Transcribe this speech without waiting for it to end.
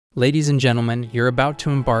Ladies and gentlemen, you're about to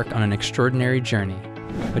embark on an extraordinary journey.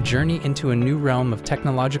 A journey into a new realm of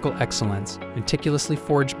technological excellence, meticulously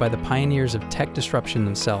forged by the pioneers of tech disruption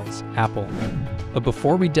themselves, Apple. But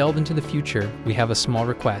before we delve into the future, we have a small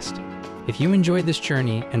request. If you enjoyed this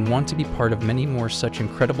journey and want to be part of many more such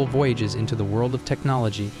incredible voyages into the world of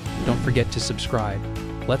technology, don't forget to subscribe.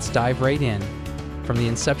 Let's dive right in. From the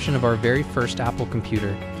inception of our very first Apple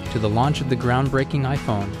computer, to the launch of the groundbreaking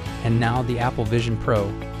iPhone, and now the Apple Vision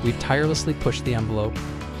Pro, we've tirelessly pushed the envelope,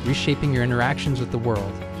 reshaping your interactions with the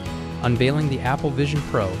world. Unveiling the Apple Vision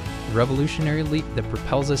Pro, a revolutionary leap that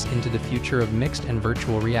propels us into the future of mixed and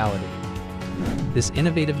virtual reality. This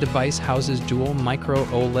innovative device houses dual micro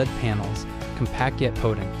OLED panels, compact yet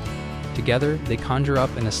potent. Together, they conjure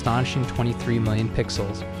up an astonishing 23 million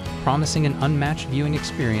pixels, promising an unmatched viewing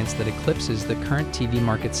experience that eclipses the current TV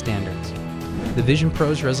market standards. The Vision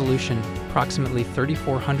Pro's resolution, approximately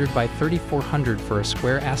 3400 by 3400 for a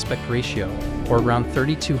square aspect ratio, or around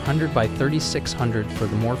 3200 by 3600 for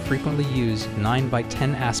the more frequently used 9 by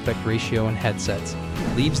 10 aspect ratio in headsets,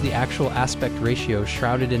 leaves the actual aspect ratio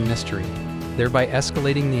shrouded in mystery, thereby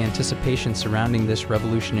escalating the anticipation surrounding this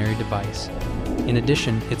revolutionary device. In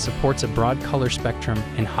addition, it supports a broad color spectrum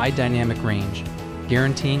and high dynamic range,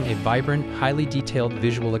 guaranteeing a vibrant, highly detailed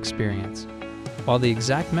visual experience. While the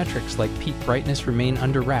exact metrics like peak brightness remain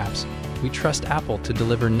under wraps, we trust Apple to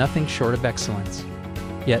deliver nothing short of excellence.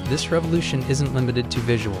 Yet this revolution isn't limited to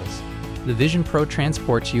visuals. The Vision Pro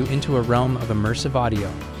transports you into a realm of immersive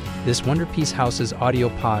audio. This wonderpiece houses audio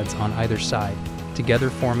pods on either side, together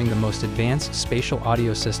forming the most advanced spatial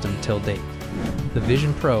audio system till date. The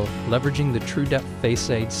Vision Pro, leveraging the TrueDepth Face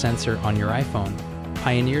ID sensor on your iPhone,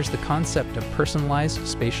 pioneers the concept of personalized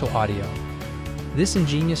spatial audio. This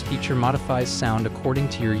ingenious feature modifies sound according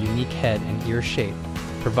to your unique head and ear shape,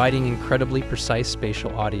 providing incredibly precise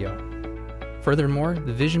spatial audio. Furthermore,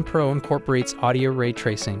 the Vision Pro incorporates audio ray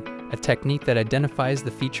tracing, a technique that identifies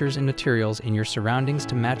the features and materials in your surroundings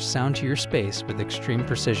to match sound to your space with extreme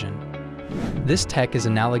precision. This tech is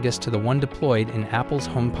analogous to the one deployed in Apple's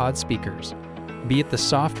HomePod speakers. Be it the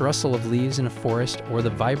soft rustle of leaves in a forest or the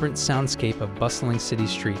vibrant soundscape of bustling city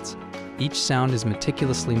streets, each sound is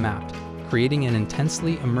meticulously mapped, creating an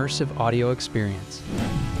intensely immersive audio experience.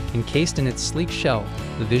 Encased in its sleek shell,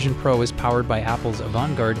 the Vision Pro is powered by Apple's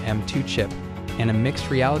avant-garde M2 chip and a mixed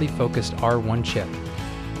reality-focused R1 chip.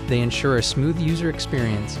 They ensure a smooth user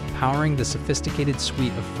experience, powering the sophisticated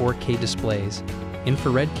suite of 4K displays,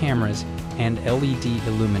 infrared cameras, and LED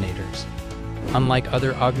illuminators. Unlike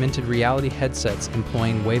other augmented reality headsets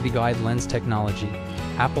employing waveguide lens technology,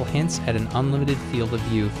 Apple hints at an unlimited field of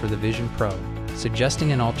view for the Vision Pro,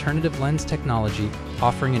 suggesting an alternative lens technology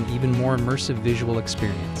offering an even more immersive visual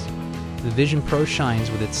experience. The Vision Pro shines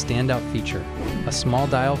with its standout feature, a small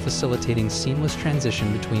dial facilitating seamless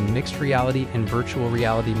transition between mixed reality and virtual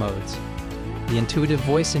reality modes. The intuitive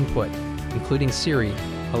voice input, including Siri,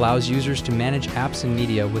 allows users to manage apps and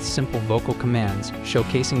media with simple vocal commands,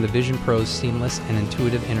 showcasing the Vision Pro's seamless and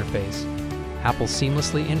intuitive interface. Apple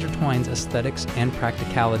seamlessly intertwines aesthetics and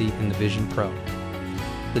practicality in the Vision Pro.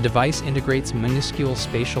 The device integrates minuscule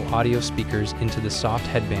spatial audio speakers into the soft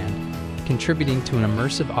headband, contributing to an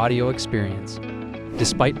immersive audio experience.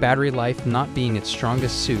 Despite battery life not being its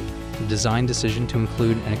strongest suit, the design decision to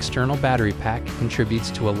include an external battery pack contributes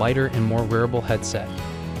to a lighter and more wearable headset.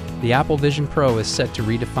 The Apple Vision Pro is set to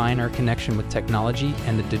redefine our connection with technology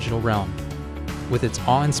and the digital realm. With its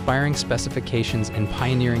awe-inspiring specifications and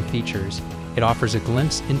pioneering features, it offers a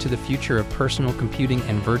glimpse into the future of personal computing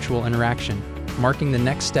and virtual interaction, marking the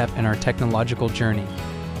next step in our technological journey.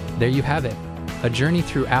 There you have it, a journey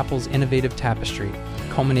through Apple's innovative tapestry,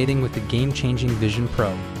 culminating with the game-changing Vision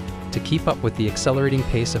Pro. To keep up with the accelerating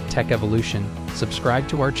pace of tech evolution, subscribe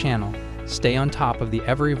to our channel, stay on top of the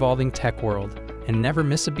ever-evolving tech world, and never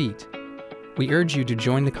miss a beat. We urge you to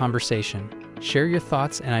join the conversation. Share your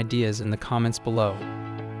thoughts and ideas in the comments below.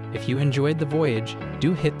 If you enjoyed the voyage,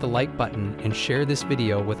 do hit the like button and share this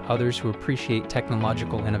video with others who appreciate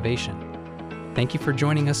technological innovation. Thank you for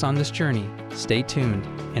joining us on this journey. Stay tuned,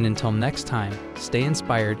 and until next time, stay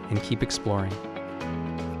inspired and keep exploring.